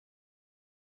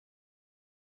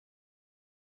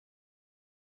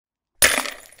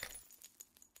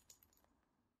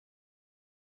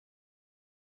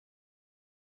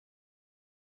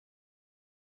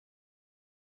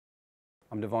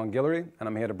I'm Devon and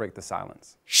I'm here to break the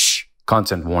silence. Shh!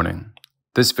 Content warning.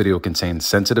 This video contains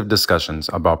sensitive discussions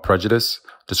about prejudice,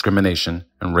 discrimination,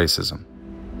 and racism.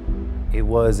 It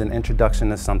was an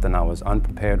introduction to something I was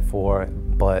unprepared for,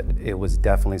 but it was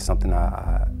definitely something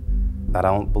that I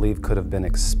don't believe could have been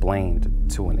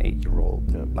explained to an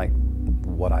 8-year-old, like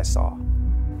what I saw.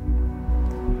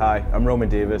 Hi, I'm Roman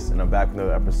Davis, and I'm back with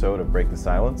another episode of Break the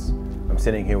Silence. I'm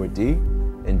sitting here with Dee.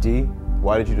 And Dee,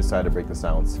 why did you decide to break the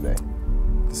silence today?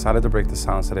 Decided to break the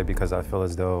silence today because I feel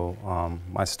as though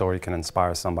my story can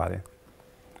inspire somebody.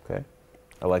 Okay,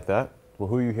 I like that. Well,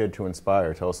 who are you here to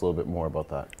inspire? Tell us a little bit more about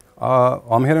that.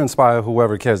 I'm here to inspire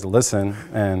whoever cares to listen,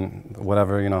 and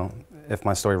whatever, if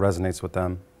my story resonates with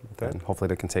them, then hopefully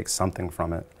they can take something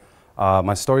from it.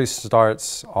 My story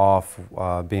starts off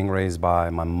being raised by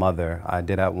my mother. I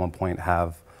did at one point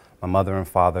have my mother and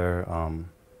father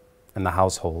in the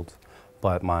household,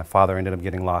 but my father ended up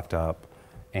getting locked up,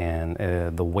 and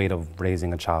the weight of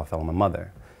raising a child fell on my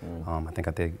mother, I think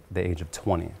at the age of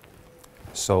 20.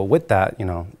 So with that,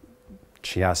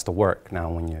 she has to work.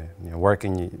 Now when you're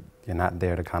working, you're not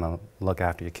there to kind of look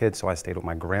after your kids, so I stayed with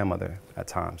my grandmother at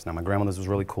times. Now my grandmother's was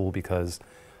really cool because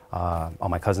all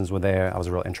my cousins were there. I was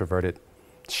a real introverted,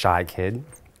 shy kid.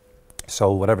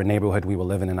 So whatever neighborhood we were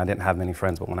living in, I didn't have many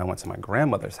friends, but when I went to my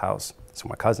grandmother's house, that's where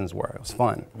my cousins were, it was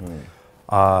fun.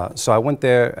 So I went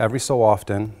there every so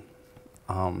often.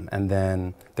 And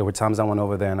then there were times I went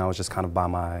over there and I was just kind of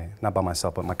not by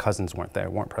myself, but my cousins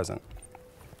weren't present.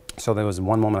 So there was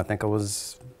one moment, I think I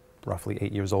was roughly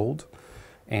 8 years old,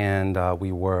 and it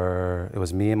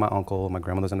was me and my uncle, my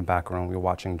grandmother's in the background, we were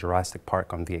watching Jurassic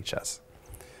Park on VHS.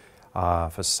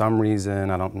 For some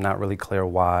reason, I'm not really clear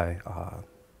why,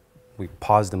 we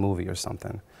paused the movie or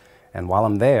something. And while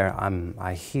I'm there,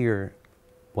 I hear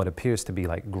what appears to be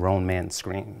like grown man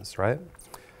screams, right?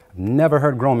 Never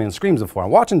heard grown man screams before.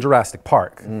 I'm watching Jurassic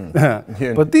Park,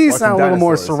 but these sound a little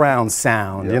more surround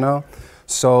sound,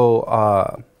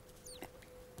 So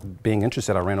being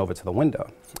interested, I ran over to the window,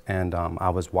 and I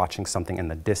was watching something in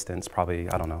the distance, probably,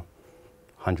 I don't know,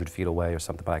 100 feet away or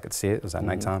something, but I could see it. It was at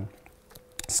nighttime.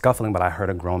 Scuffling, but I heard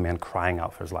a grown man crying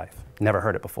out for his life. Never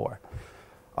heard it before.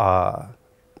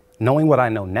 Knowing what I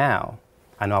know now,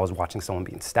 I know I was watching someone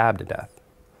being stabbed to death.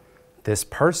 This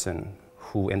person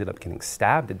who ended up getting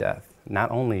stabbed to death,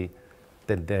 not only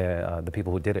did the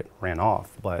people who did it ran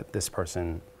off, but this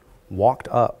person walked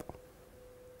up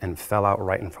and fell out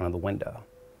right in front of the window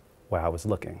where I was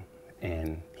looking.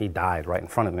 And he died right in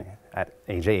front of me at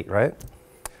age 8, right?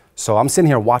 So I'm sitting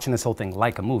here watching this whole thing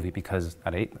like a movie because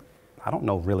at 8, I don't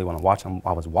know really what I'm watching.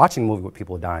 I was watching a movie with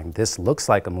people dying. This looks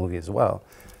like a movie as well.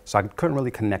 So I couldn't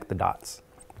really connect the dots.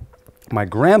 My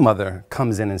grandmother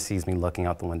comes in and sees me looking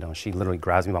out the window, and she literally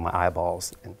grabs me by my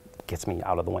eyeballs and gets me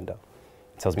out of the window.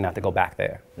 Tells me not to go back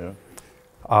there.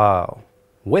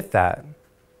 With that,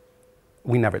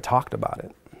 we never talked about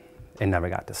it. It never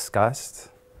got discussed.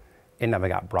 It never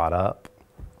got brought up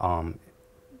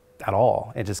at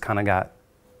all. It just kind of got,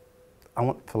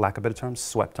 for lack of a better term,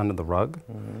 swept under the rug.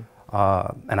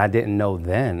 And I didn't know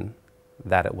then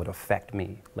that it would affect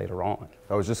me later on.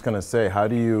 I was just gonna say, how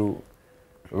do you,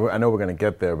 I know we're going to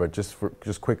get there, but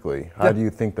just quickly, how do you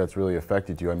think that's really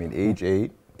affected you? I mean, age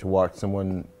 8, to watch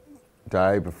someone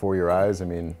die before your eyes, I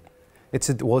mean... It's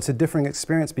a different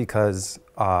experience because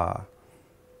that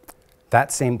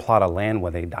same plot of land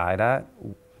where they died at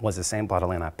was the same plot of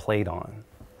land I played on.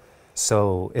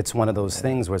 So it's one of those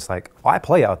things where it's like, oh, I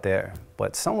play out there,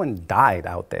 but someone died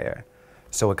out there.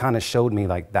 So it kind of showed me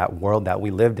like that world that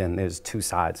we lived in, there's two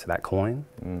sides to that coin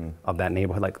of that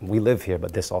neighborhood. Like we live here,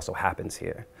 but this also happens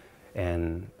here.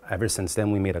 And ever since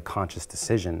then, we made a conscious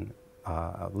decision,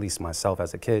 at least myself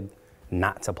as a kid,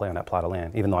 not to play on that plot of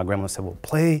land. Even though our grandmother said, well,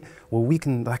 play where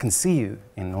I can see you.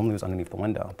 And normally it was underneath the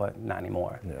window, but not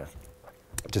anymore. Yeah.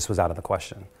 It just was out of the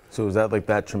question. So was that like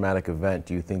that traumatic event?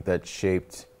 Do you think that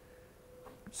shaped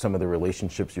some of the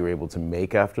relationships you were able to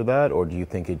make after that? Or do you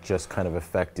think it just kind of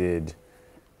affected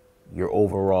your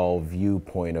overall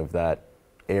viewpoint of that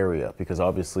area? Because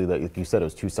obviously, like you said, it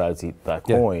was two sides to that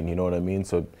coin, you know what I mean?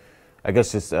 So I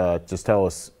guess just tell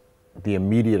us the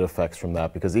immediate effects from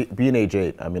that, because being age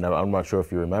 8, I mean, I'm not sure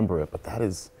if you remember it, but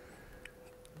that's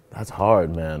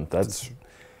hard, man.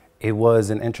 It was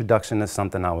an introduction to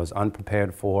something I was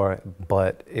unprepared for,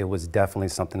 but it was definitely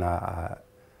something that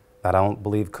I don't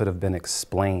believe could have been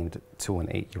explained to an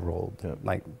 8-year-old,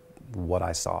 like what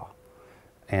I saw.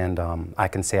 And I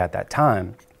can say at that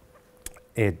time,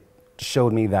 it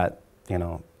showed me that,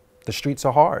 the streets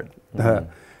are hard.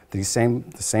 the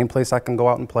same place I can go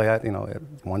out and play at, you know,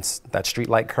 once that street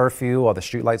light curfew or the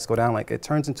street lights go down, like it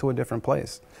turns into a different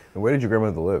place. And where did your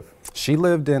grandmother live? She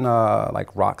lived in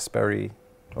like Roxbury,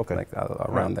 okay, like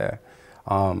around there.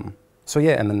 So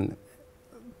yeah, and then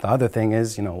the other thing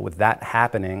is, you know, with that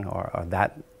happening or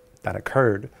that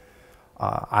occurred,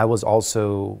 I was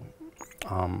also,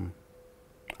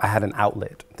 I had an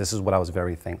outlet. This is what I was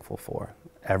very thankful for.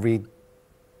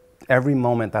 Every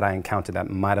moment that I encountered that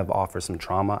might have offered some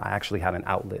trauma, I actually had an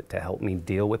outlet to help me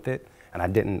deal with it. And I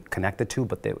didn't connect the two,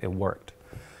 but it worked.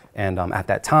 And at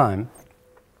that time,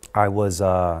 I was,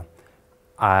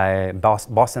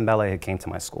 Boston Ballet had came to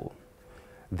my school.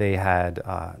 They had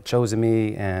chosen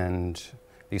me, and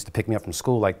they used to pick me up from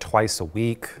school like twice a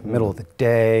week, middle of the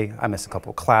day. I missed a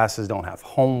couple of classes, don't have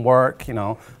homework, you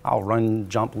know. I'll run,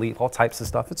 jump, leap, all types of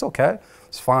stuff. It's okay,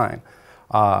 it's fine.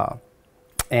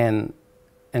 And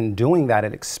in doing that,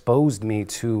 it exposed me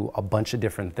to a bunch of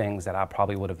different things that I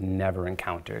probably would have never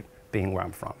encountered being where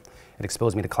I'm from. It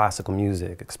exposed me to classical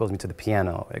music, exposed me to the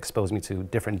piano, exposed me to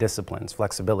different disciplines,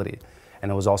 flexibility. And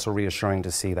it was also reassuring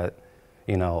to see that,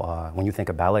 you know, when you think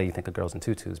of ballet, you think of girls in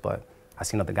tutus, but I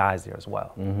seen other guys there as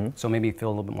well. So it made me feel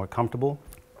a little bit more comfortable.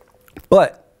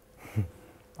 But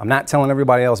I'm not telling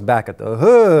everybody else back at the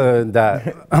hood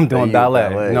that I'm doing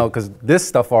ballet. You know, because this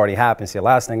stuff already happened. See, the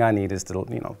last thing I need is to,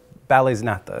 you know, ballet's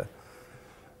not the,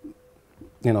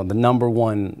 you know, the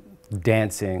 #1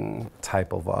 dancing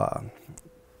type of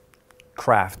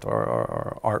craft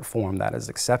or art form that is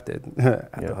accepted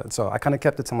at the hood. So I kind of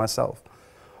kept it to myself.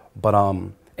 But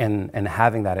and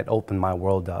having that, it opened my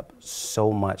world up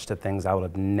so much to things I would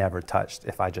have never touched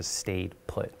if I just stayed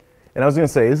put. And I was going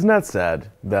to say, isn't that sad?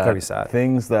 That very sad.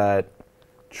 Things that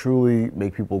truly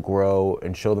make people grow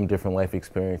and show them different life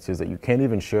experiences, that you can't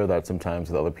even share that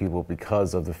sometimes with other people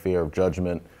because of the fear of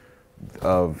judgment,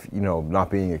 of, you know,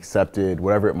 not being accepted,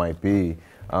 whatever it might be.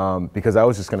 Because I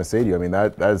was just going to say to you, I mean,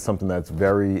 that is something that's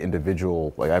very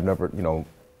individual. Like, I've never, you know,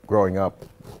 growing up,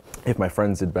 if my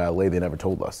friends did ballet, they never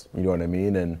told us, you know what I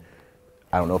mean? And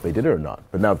I don't know if they did it or not.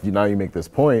 But now you make this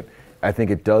point, I think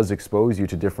it does expose you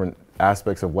to different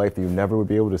aspects of life that you never would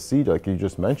be able to see, like you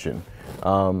just mentioned.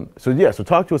 So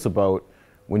talk to us about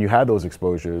when you had those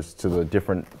exposures to the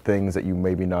different things that you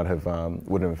maybe not have,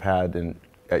 wouldn't have had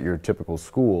at your typical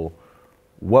school.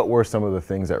 What were some of the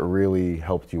things that really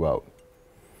helped you out?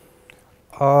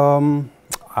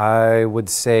 I would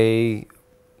say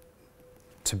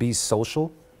to be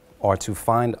social, or to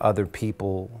find other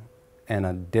people in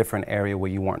a different area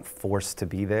where you weren't forced to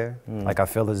be there. Like, I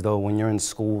feel as though when you're in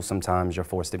school, sometimes you're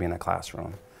forced to be in a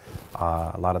classroom.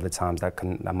 A lot of the times that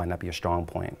might not be a strong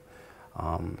point.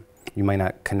 You may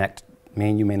not connect, me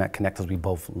and you may not connect because we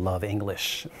both love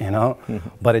English, you know?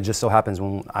 But it just so happens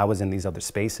when I was in these other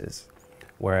spaces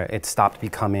where it stopped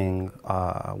becoming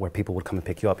where people would come and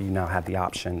pick you up, you now had the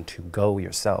option to go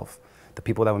yourself. The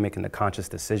people that were making the conscious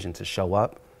decision to show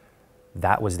up,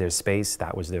 that was their space,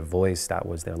 that was their voice, that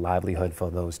was their livelihood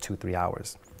for those 2-3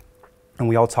 hours. And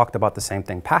we all talked about the same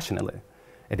thing passionately.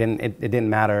 It didn't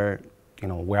matter, you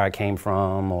know, where I came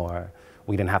from, or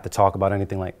we didn't have to talk about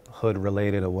anything like hood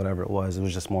related or whatever it was. It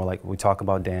was just more like we talk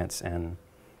about dance, and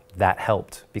that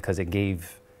helped because it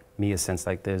gave me a sense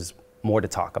like there's more to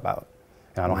talk about.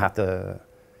 And I don't have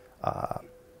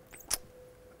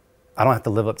to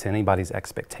live up to anybody's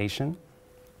expectation,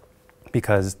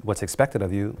 because what's expected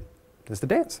of you is to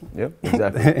dance. Yep,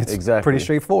 exactly. It's pretty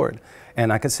straightforward.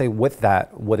 And I could say with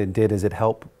that, what it did is it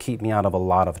helped keep me out of a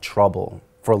lot of trouble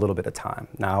for a little bit of time.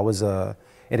 Now,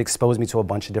 it exposed me to a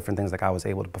bunch of different things. Like, I was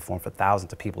able to perform for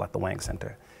thousands of people at the YMCA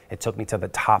Center. It took me to the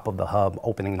top of the hub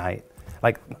opening night.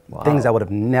 Like, things I would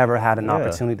have never had an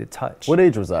opportunity to touch. What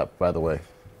age was that, by the way?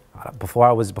 Before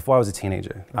I was a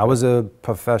teenager. Okay. I was a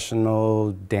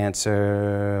professional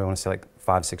dancer, I want to say like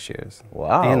 5-6 years.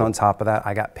 Wow. And on top of that,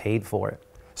 I got paid for it.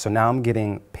 So now I'm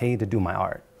getting paid to do my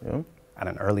art at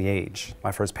an early age.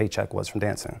 My first paycheck was from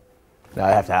dancing. Now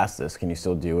I have to ask this, can you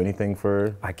still do anything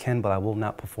for? I can, but I will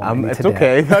not perform It's today.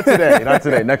 Okay, not today, not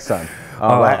today, next time.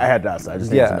 I had to ask that, I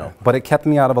just need to know. But it kept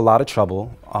me out of a lot of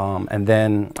trouble. And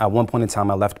then at one point in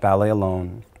time, I left ballet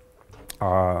alone.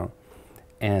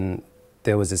 And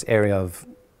there was this area of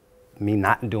me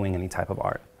not doing any type of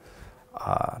art.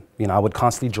 You know, I would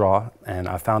constantly draw, and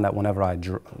I found that whenever I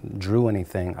drew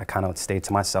anything, I kind of stayed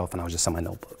to myself, and I was just on my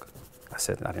notebook. I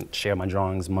said I didn't share my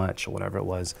drawings much or whatever it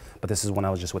was, but this is when I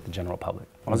was just with the general public.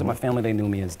 When I was with my family, they knew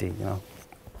me as D, you know,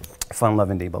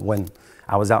 fun-loving D, but when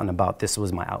I was out and about, this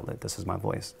was my outlet, this was my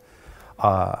voice.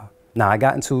 Now, I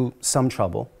got into some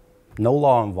trouble, no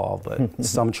law involved, but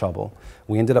some trouble.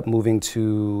 We ended up moving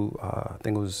to, I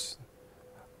think it was,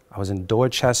 I was in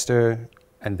Dorchester,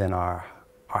 and then our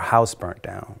our house burnt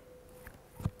down.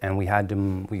 And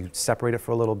we separated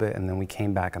for a little bit, and then we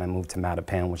came back, and I moved to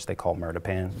Mattapan, which they call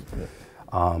Murderpan.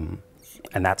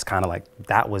 And that's kind of like,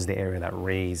 that was the area that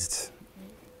raised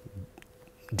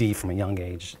D from a young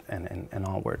age and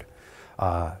onward.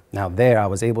 Now there, I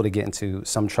was able to get into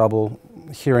some trouble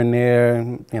here and there.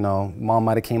 You know, mom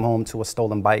might have came home to a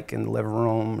stolen bike in the living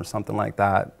room or something like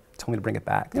that, told me to bring it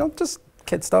back. You know, just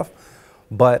kid stuff.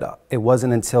 But it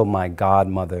wasn't until my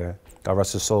godmother, God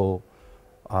rest her soul,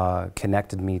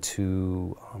 connected me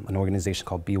to an organization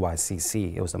called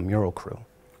YMCA. It was a mural crew.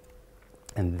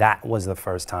 And that was the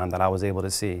first time that I was able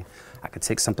to see I could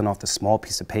take something off the small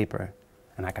piece of paper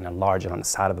and I can enlarge it on the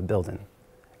side of a building.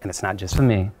 And it's not just for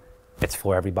me, it's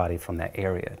for everybody from that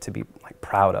area to be like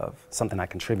proud of, something I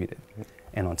contributed.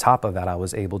 And on top of that, I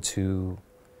was able to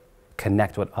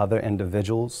connect with other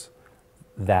individuals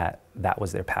that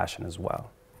was their passion as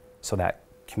well. So that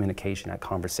communication, that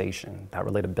conversation, that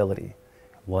relatability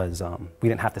was, we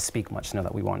didn't have to speak much to know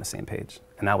that we were on the same page.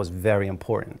 And that was very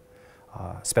important,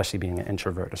 especially being an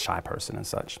introvert, a shy person and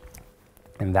such.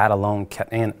 And that alone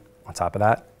kept, and on top of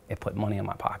that, it put money in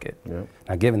my pocket. Yep.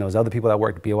 Now, given those other people that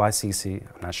worked at YMCA,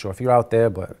 I'm not sure if you're out there,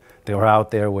 but they were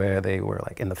out there where they were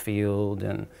like in the field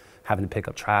and having to pick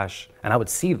up trash. And I would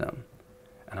see them.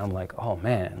 And I'm like, oh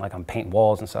man, like I'm painting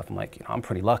walls and stuff. I'm like, you know, I'm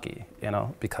pretty lucky, you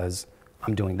know, because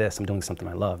I'm doing this, I'm doing something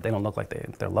I love. They don't look like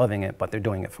they're loving it, but they're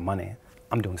doing it for money.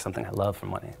 I'm doing something I love for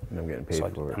money. And I'm getting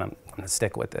paid for it. And I'm gonna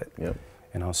stick with it. Yep.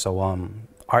 You know, so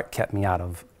art kept me out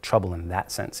of trouble in that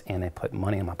sense, and it put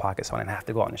money in my pocket so I didn't have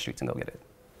to go out in the streets and go get it.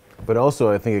 But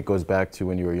also, I think it goes back to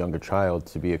when you were a younger child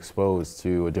to be exposed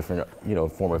to a different, you know,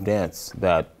 form of dance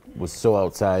that was so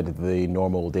outside the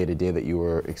normal day-to-day that you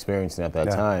were experiencing at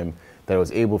that time, that it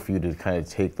was able for you to kind of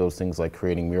take those things like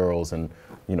creating murals, and,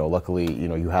 you know, luckily, you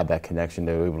know, you had that connection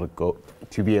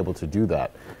to be able to do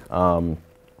that.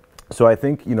 So I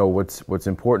think, you know, what's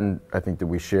important, I think, that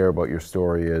we share about your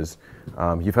story is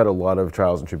you've had a lot of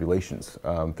trials and tribulations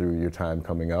through your time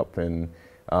coming up, and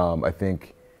I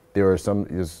think there's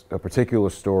a particular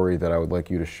story that I would like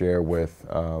you to share with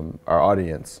our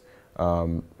audience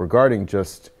regarding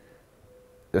just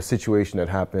a situation that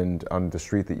happened on the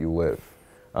street that you live.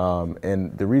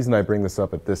 And the reason I bring this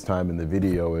up at this time in the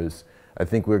video is I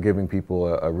think we're giving people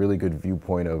a really good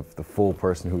viewpoint of the full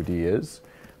person who D is.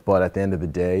 But at the end of the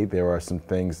day, there are some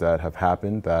things that have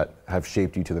happened that have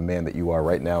shaped you to the man that you are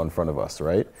right now in front of us,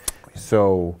 right?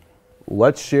 So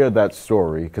let's share that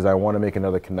story, because I want to make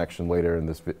another connection later in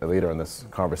this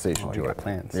conversation. Oh, you got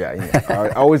plans.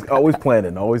 Yeah. always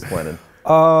planning, always planning.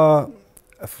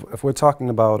 If we're talking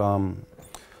about,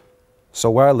 so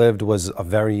where I lived was a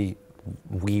very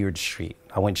weird street.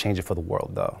 I wouldn't change it for the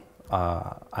world, though.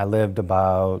 I lived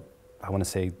about, I want to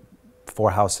say, 4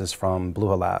 houses from Blue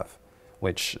Hill Ave,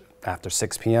 which after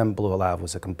 6 p.m., Blue Hill Ave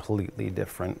was a completely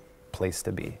different place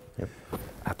to be. Yep.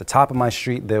 At the top of my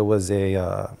street, there was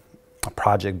a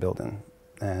project building,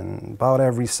 and about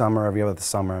every other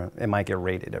summer, it might get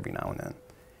raided every now and then.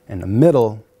 In the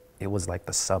middle, it was like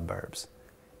the suburbs.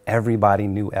 Everybody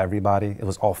knew everybody. It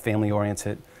was all family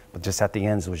oriented, but just at the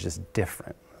ends, it was just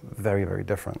different, very, very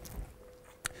different.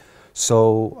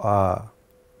 So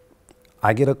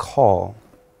I get a call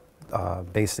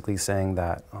basically saying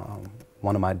that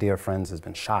one of my dear friends has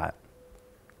been shot.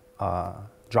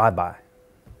 Drive-by.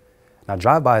 Now,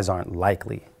 drive-bys aren't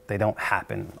likely. They don't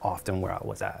happen often where I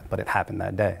was at, but it happened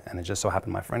that day, and it just so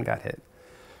happened my friend got hit.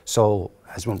 So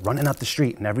as we're running up the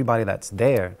street, and everybody that's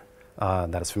there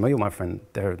that is familiar with my friend,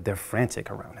 they're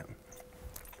frantic around him.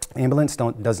 The ambulance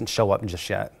doesn't show up just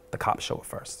yet. The cops show up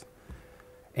first.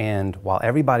 And while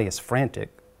everybody is frantic,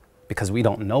 because we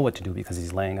don't know what to do because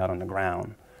he's laying out on the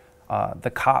ground, the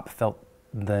cop felt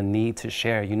the need to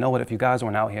share, you know what, if you guys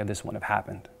weren't out here, this wouldn't have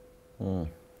happened.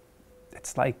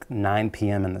 It's like 9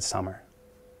 p.m. in the summer,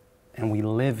 and we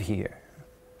live here.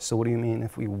 So what do you mean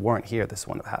if we weren't here, this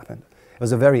wouldn't have happened? It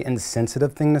was a very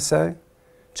insensitive thing to say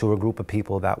to a group of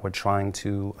people that were trying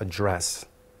to address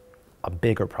a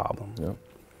bigger problem. Yeah.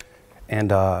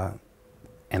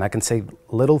 And I can say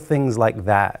little things like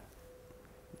that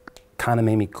kind of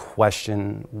made me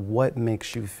question what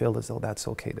makes you feel as though that's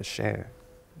okay to share.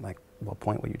 Like, what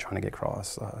point were you trying to get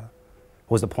across? What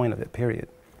was the point of it, period?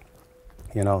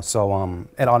 You know, so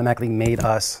it automatically made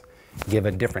us give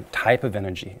a different type of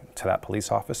energy to that police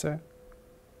officer.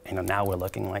 You know, now we're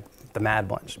looking like the Mad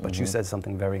Bunch, but you said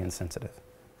something very insensitive.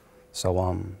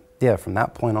 So yeah, from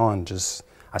that point on,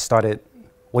 I started,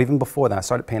 well, even before that, I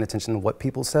started paying attention to what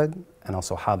people said and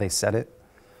also how they said it,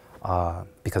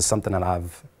 because something that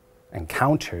I've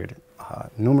encountered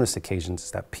numerous occasions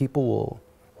is that people will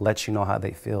let you know how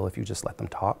they feel if you just let them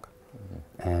talk.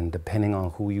 And depending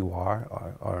on who you are,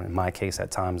 or in my case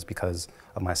at times because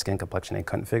of my skin complexion, they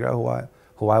couldn't figure out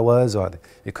who I was, or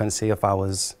you couldn't see if I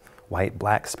was white,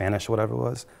 black, Spanish, whatever it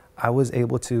was. I was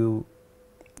able to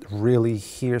really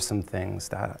hear some things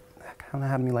that kind of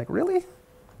had me like, really?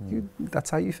 That's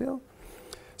how you feel?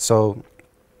 So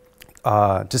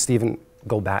just to even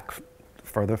go back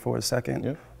further for a second,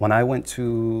 yeah. when I went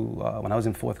to, when I was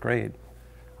in 4th grade,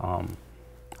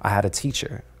 I had a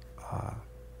teacher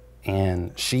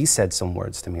and she said some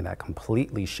words to me that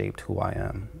completely shaped who I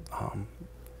am,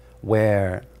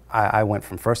 where I went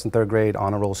from 1st and 3rd grade,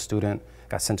 honor roll student,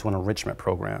 got sent to an enrichment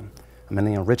program. I'm in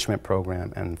the enrichment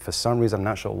program, and for some reason, I'm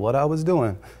not sure what I was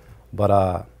doing,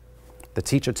 but the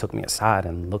teacher took me aside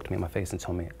and looked me in my face and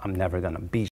told me, I'm never gonna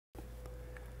be.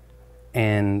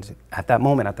 And at that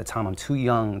moment, at the time, I'm too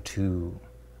young to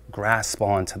grasp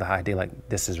onto the idea like,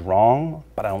 this is wrong,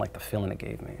 but I don't like the feeling it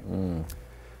gave me.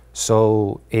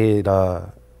 So it,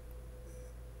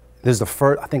 this is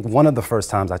I think one of the first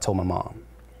times I told my mom,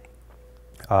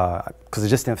 because it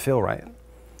just didn't feel right.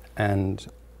 And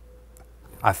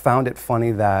I found it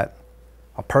funny that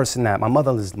a person that, my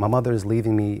mother is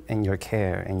leaving me in your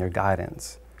care, in your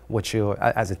guidance. What you're,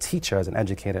 as a teacher, as an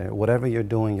educator, whatever you're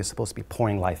doing, you're supposed to be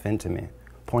pouring life into me,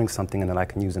 pouring something in that I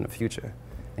can use in the future.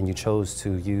 And you chose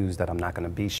to use that I'm not gonna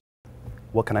be shit.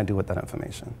 What can I do with that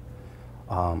information?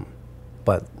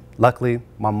 But luckily,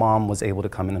 my mom was able to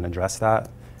come in and address that.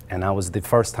 And that was the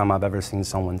first time I've ever seen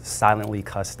someone calmly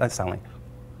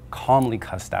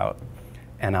cussed out.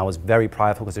 And I was very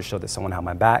prideful because it showed that someone had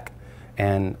my back.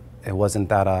 And it wasn't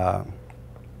that,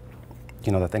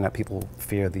 you know, the thing that people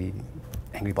fear, the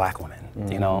angry black woman,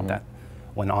 you know, that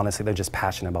when honestly they're just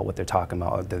passionate about what they're talking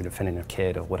about, or they're defending their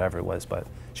kid or whatever it was. But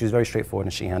she was very straightforward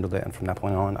and she handled it. And from that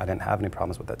point on, I didn't have any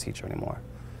problems with that teacher anymore.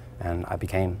 And I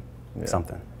became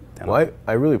something. Well,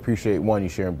 I really appreciate, one, you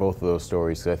sharing both of those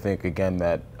stories. I think, again,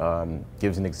 that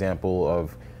gives an example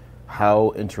of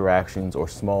how interactions or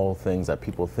small things that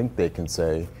people think they can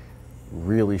say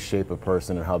really shape a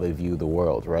person and how they view the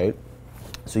world, right?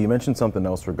 So you mentioned something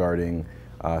else regarding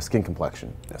skin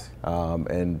complexion. Yes.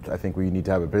 And I think we need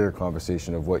to have a bigger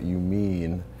conversation of what you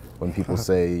mean when people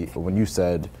say, when you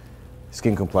said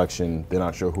skin complexion, they're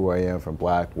not sure who I am, if I'm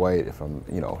black, white, if I'm,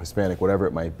 you know, Hispanic, whatever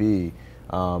it might be.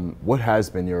 What has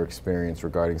been your experience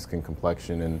regarding skin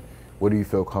complexion, and what do you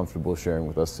feel comfortable sharing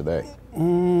with us today?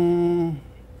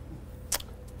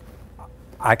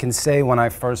 I can say when I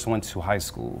first went to high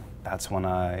school, that's when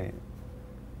I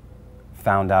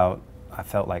found out I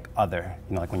felt like other.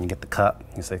 You know, like when you get the cup,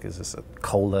 it's like, is this a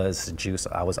cola, is this a juice?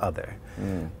 I was other.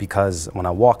 Because when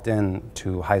I walked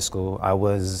into high school, I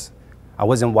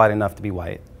wasn't white enough to be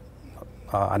white.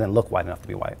 I didn't look white enough to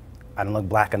be white. I didn't look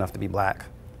black enough to be black.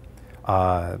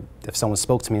 If someone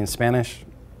spoke to me in Spanish,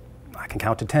 I can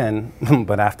count to 10,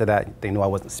 but after that, they knew I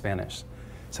wasn't Spanish.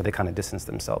 So they kind of distanced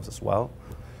themselves as well.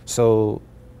 So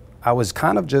I was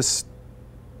kind of just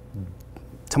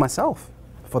to myself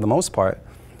for the most part,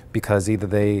 because either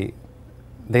they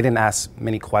didn't ask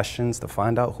many questions to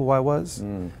find out who I was.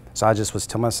 So I just was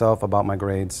to myself about my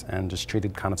grades and just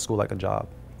treated kind of school like a job,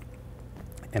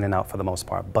 in and out for the most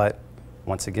part. But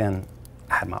once again,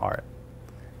 I had my art.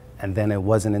 And then it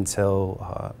wasn't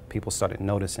until people started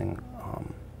noticing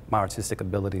my artistic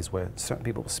abilities where certain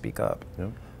people will speak up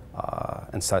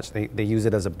and such. They use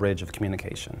it as a bridge of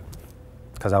communication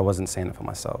because I wasn't saying it for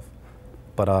myself.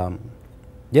 But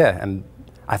yeah, and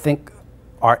I think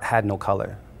art had no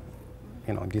color.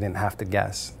 You know, you didn't have to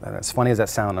guess. As funny as that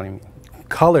sounds, I mean,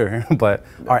 color, but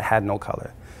art had no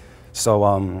color.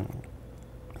 So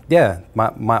yeah,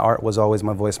 my art was always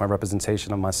my voice, my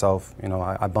representation of myself. You know,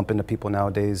 I bump into people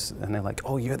nowadays and they're like,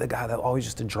 oh, you're the guy that always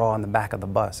used to draw on the back of the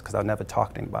bus, because I would never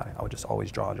talk to anybody. I would just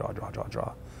always draw.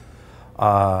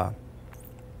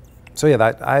 So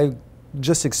yeah, I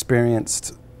just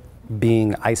experienced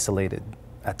being isolated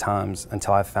at times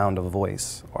until I found a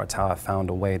voice, or until I found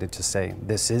a way to just say,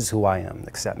 this is who I am,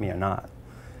 accept me or not.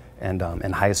 And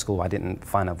in high school, I didn't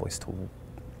find that voice till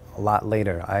a lot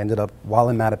later. I ended up, while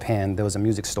in Mattapan, there was a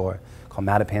music store called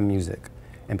Mattapan Music.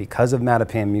 And because of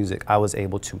Mattapan Music, I was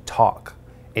able to talk.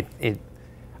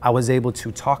 I was able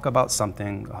to talk about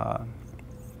something,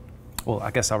 well,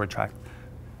 I guess I'll retract.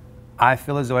 I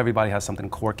feel as though everybody has something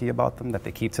quirky about them that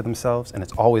they keep to themselves, and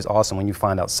it's always awesome when you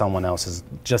find out someone else is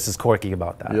just as quirky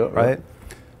about that, right?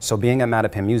 So being at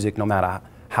Mattapan Music, no matter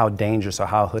how dangerous or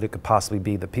how hood it could possibly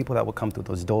be, the people that would come through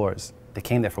those doors, they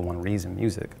came there for one reason: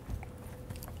 music.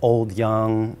 Old,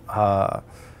 young,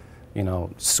 you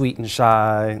know, sweet and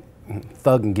shy,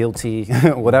 thug and guilty,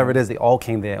 whatever it is, they all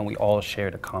came there and we all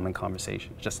shared a common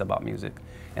conversation just about music.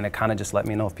 And it kind of just let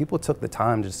me know if people took the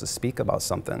time just to speak about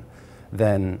something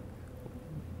then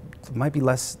there might be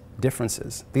less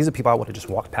differences. These are people I would have just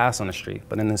walked past on the street,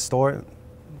 but in this store,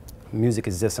 music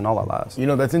exists in all our lives. You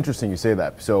know, that's interesting you say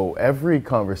that. So every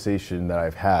conversation that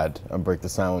I've had on Break the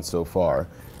Silence so far,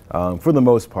 for the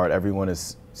most part, everyone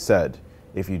has said,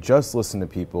 if you just listen to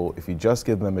people, if you just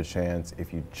give them a chance,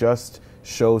 if you just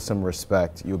show some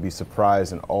respect, you'll be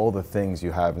surprised in all the things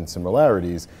you have in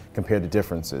similarities compared to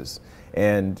differences.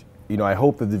 And you know, I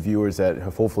hope that the viewers that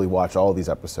have hopefully watched all these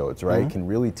episodes, right, can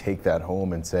really take that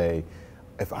home and say,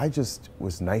 if I just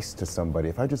was nice to somebody,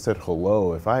 if I just said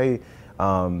hello, if I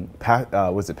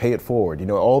pay it forward, you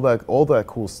know, all that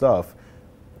cool stuff,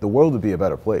 the world would be a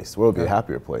better place. The world would be a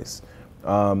happier place.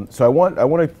 So I want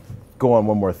to go on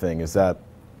one more thing, is that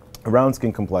around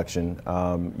skin complexion,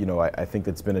 you know, I think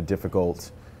it's been a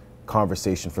difficult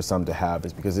conversation for some to have,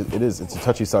 is because it's a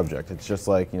touchy subject. It's just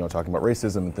like, you know, talking about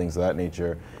racism and things of that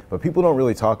nature, but people don't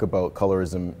really talk about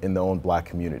colorism in their own black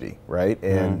community, right?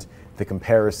 And the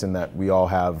comparison that we all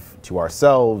have to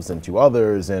ourselves and to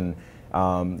others, and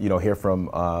you know, hear from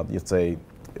let's say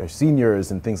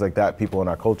seniors and things like that, people in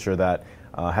our culture that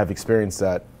have experienced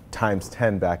that times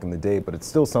 10 back in the day, but it's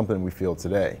still something we feel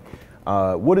today.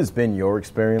 What has been your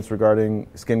experience regarding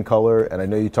skin color? And I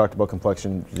know you talked about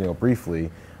complexion, you know,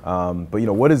 briefly, but you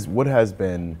know, what has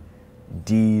been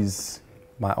Dee's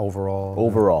My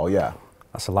overall, yeah.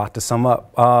 That's a lot to sum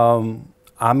up.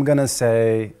 I'm gonna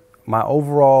say my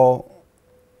overall,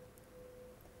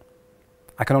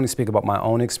 I can only speak about my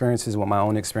own experiences. What my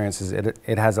own experiences,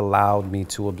 it has allowed me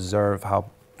to observe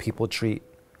how people treat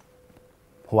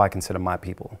who I consider my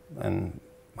people, and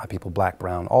my people, black,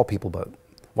 brown, all people, but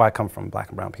where I come from, black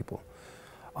and brown people.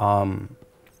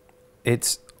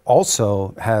 It's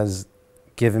also has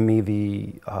given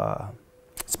me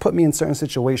it's put me in certain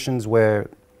situations where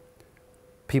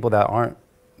people that aren't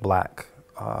black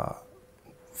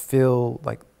feel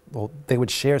like, well, they would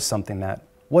share something that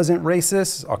wasn't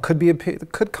racist or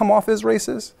could come off as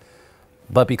racist,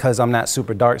 but because I'm not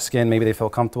super dark skinned, maybe they feel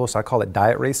comfortable, so I call it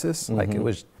diet racist. Like, it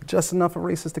was just enough of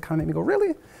racist to kind of make me go,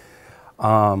 really?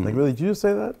 Like, really, did you just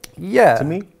say that? Yeah. To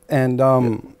me? And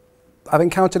I've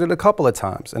encountered it a couple of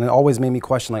times, and it always made me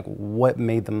question, like, what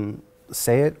made them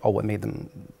say it, or what made them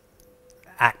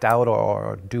act out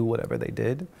or do whatever they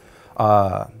did.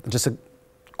 Just a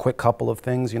quick couple of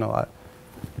things, you know,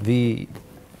 the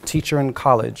teacher in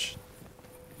college,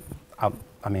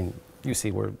 I mean, you see,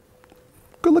 we're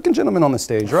good-looking gentlemen on the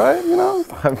stage, right? You know,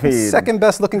 I mean, second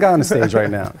best-looking guy on the stage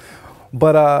right now.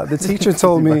 But the teacher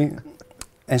told me,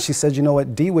 and she said, you know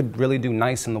what, D would really do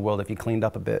nice in the world if he cleaned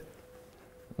up a bit.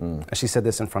 And she said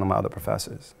this in front of my other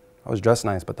professors. I was dressed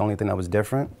nice, but the only thing that was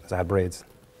different is I had braids.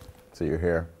 So your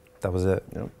hair. That was it.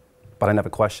 Yep. But I never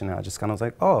questioned it. I just kind of was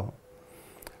like, oh.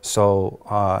 So,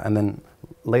 and then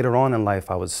later on in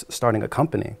life, I was starting a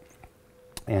company,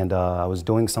 and I was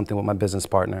doing something with my business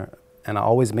partner, and I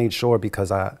always made sure,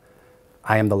 because I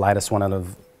am the lightest one out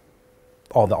of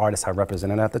all the artists I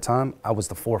represented at the time, I was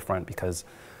the forefront, because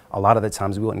a lot of the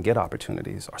times we wouldn't get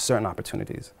opportunities, or certain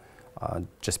opportunities,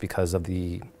 just because of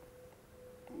the,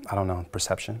 I don't know,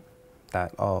 perception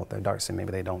that, oh, they're dark skinned,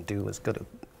 maybe they don't do as good at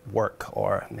work,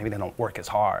 or maybe they don't work as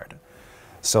hard.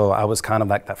 So I was kind of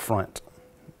like that front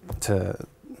to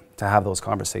have those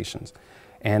conversations.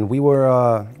 And we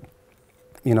were,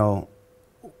 you know,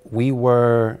 we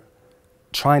were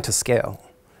trying to scale.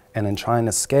 And in trying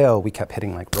to scale, we kept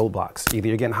hitting like roadblocks. Either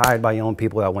you're getting hired by your own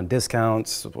people that want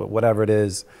discounts, whatever it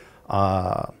is.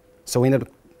 So we ended up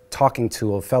talking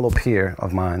to a fellow peer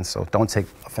of mine, so don't take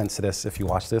offense to this if you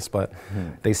watch this, but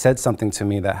they said something to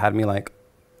me that had me like,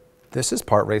 this is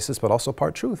part racist, but also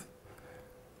part truth.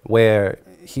 Where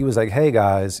he was like, hey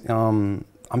guys, I'm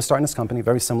starting this company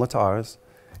very similar to ours.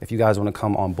 If you guys want to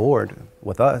come on board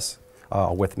with us,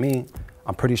 or with me,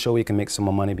 I'm pretty sure we can make some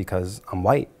more money because I'm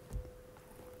white.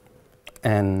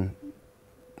 And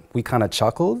we kind of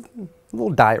chuckled, a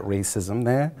little diet racism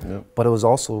there, but it was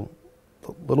also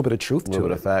a little bit of truth to it. A little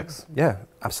bit of facts. Yeah,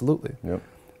 absolutely. Yep.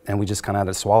 And we just kind of had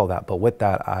to swallow that. But with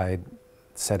that, I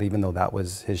said, even though that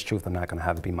was his truth, I'm not going to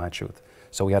have it be my truth.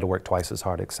 So we had to work twice as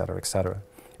hard, et cetera, et cetera.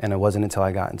 And it wasn't until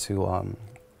I got into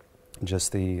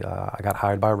I got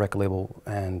hired by a record label,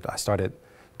 and I started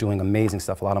doing amazing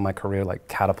stuff. A lot of my career like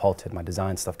catapulted, my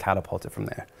design stuff catapulted from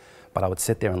there. But I would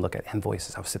sit there and look at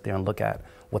invoices. I would sit there and look at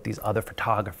what these other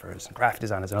photographers and graphic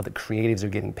designers and other creatives are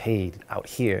getting paid out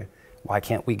here. Why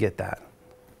can't we get that?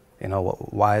 You know,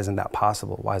 why isn't that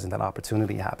possible? Why isn't that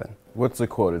opportunity happen? What's the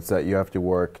quote? It's that you have to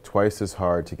work twice as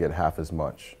hard to get half as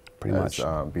much. Pretty much.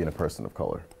 Being a person of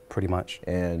color. Pretty much.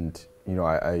 And, you know,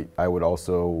 I would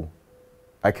also,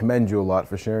 I commend you a lot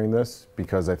for sharing this,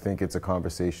 because I think it's a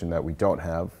conversation that we don't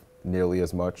have nearly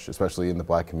as much, especially in the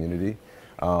Black community.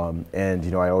 And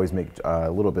you know, I always make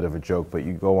a little bit of a joke, but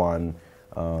you go on,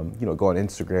 you know, go on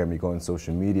Instagram, you go on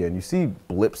social media, and you see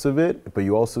blips of it, but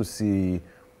you also see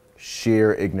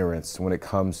sheer ignorance when it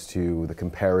comes to the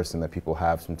comparison that people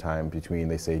have sometimes between,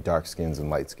 they say, dark skins and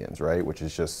light skins, right? Which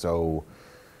is just so,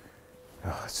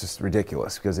 it's just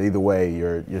ridiculous, because either way,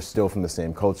 you're still from the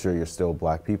same culture, you're still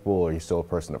Black people, or you're still a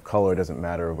person of color. It doesn't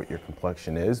matter what your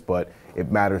complexion is, but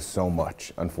it matters so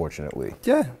much, unfortunately.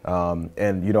 Yeah.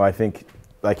 And you know, I think,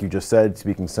 like you just said,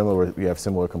 speaking similar, we have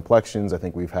similar complexions. I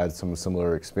think we've had some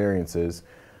similar experiences.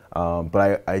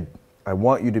 But I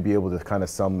want you to be able to kind of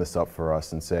sum this up for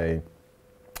us and say,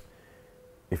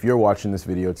 if you're watching this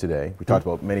video today, we talked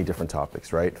about many different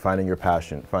topics, right? Finding your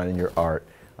passion, finding your art,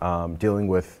 dealing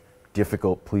with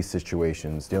difficult police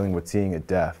situations, dealing with seeing a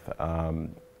death,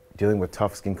 dealing with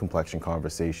tough skin complexion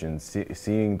conversations,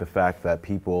 seeing the fact that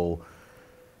people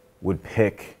would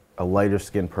pick a lighter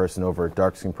skinned person over a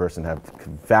dark skinned person, have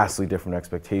vastly different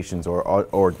expectations,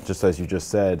 or just as you just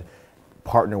said,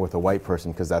 partner with a white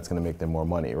person because that's going to make them more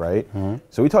money, right?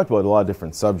 So we talked about a lot of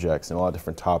different subjects and a lot of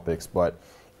different topics, but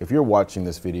if you're watching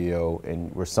this video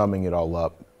and we're summing it all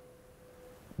up,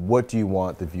 what do you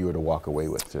want the viewer to walk away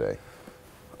with today?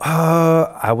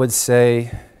 I would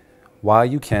say, while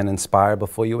you can, inspire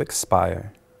before you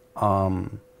expire.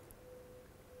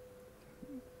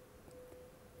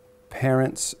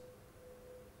 Parents,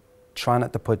 try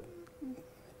not to put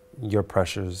your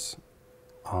pressures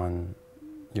on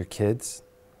your kids.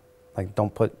 Like,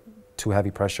 don't put too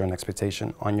heavy pressure and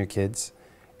expectation on your kids.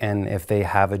 And if they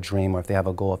have a dream, or if they have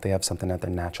a goal, if they have something that they're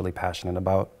naturally passionate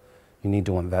about, you need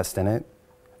to invest in it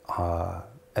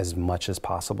as much as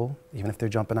possible. Even if they're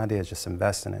jumping ideas, just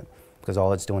invest in it, because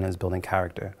all it's doing is building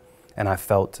character. And I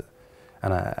felt,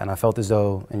 and I felt as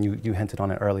though, and you hinted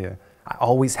on it earlier, I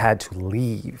always had to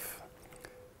leave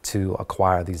to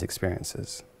acquire these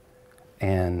experiences.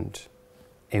 And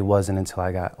it wasn't until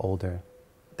I got older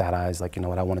that I was like, you know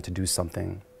what, I wanted to do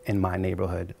something in my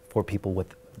neighborhood for people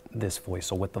with this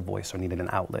voice, or with the voice, or needed an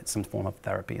outlet, some form of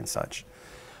therapy and such.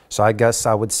 So I guess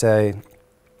I would say,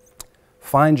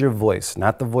 find your voice,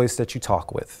 not the voice that you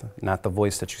talk with, not the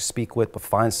voice that you speak with, but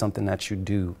find something that you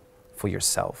do for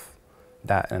yourself,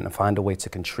 and find a way to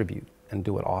contribute and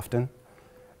do it often.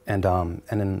 And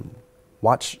then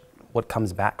watch what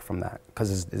comes back from that,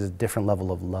 because there's a different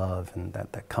level of love and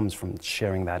that comes from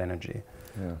sharing that energy.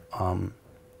 Yeah.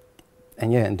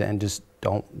 And just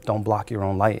don't block your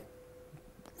own light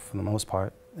for the most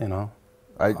part, you know.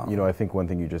 I think one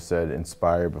thing you just said,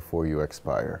 inspire before you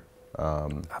expire.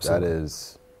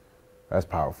 That's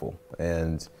powerful.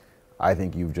 And I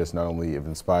think you've just not only have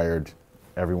inspired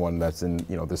everyone that's in,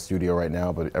 you know, the studio right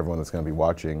now, but everyone that's going to be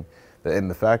watching. And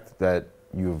the fact that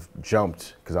you've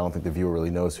jumped, because I don't think the viewer really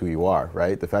knows who you are,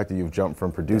 right? The fact that you've jumped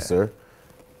from producer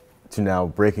to now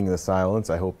breaking the silence,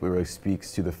 I hope it really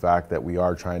speaks to the fact that we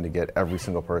are trying to get every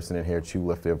single person in here to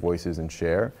lift their voices and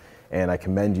share. And I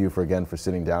commend you for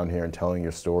sitting down here and telling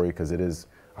your story, because it is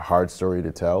a hard story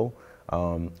to tell.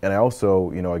 And I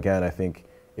also, you know, again, I think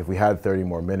if we had 30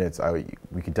 more minutes,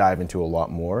 we could dive into a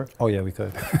lot more. Oh yeah, we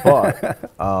could. But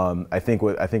I think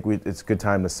it's a good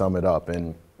time to sum it up.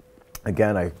 And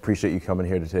again, I appreciate you coming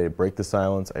here today to break the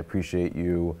silence. I appreciate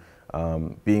you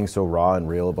being so raw and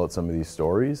real about some of these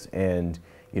stories. And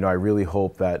you know, I really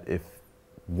hope that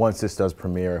once this does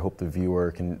premiere, I hope the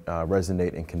viewer can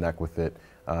resonate and connect with it,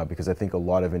 because I think a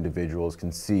lot of individuals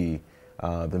can see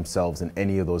themselves in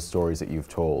any of those stories that you've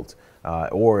told.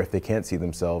 Or if they can't see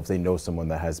themselves, they know someone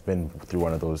that has been through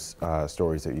one of those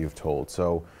stories that you've told.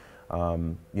 So,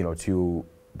 you know, to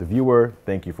the viewer,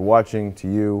 thank you for watching. To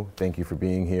you, thank you for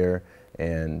being here.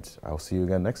 And I'll see you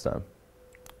again next time.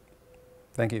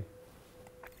 Thank you.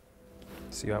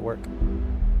 See you at work.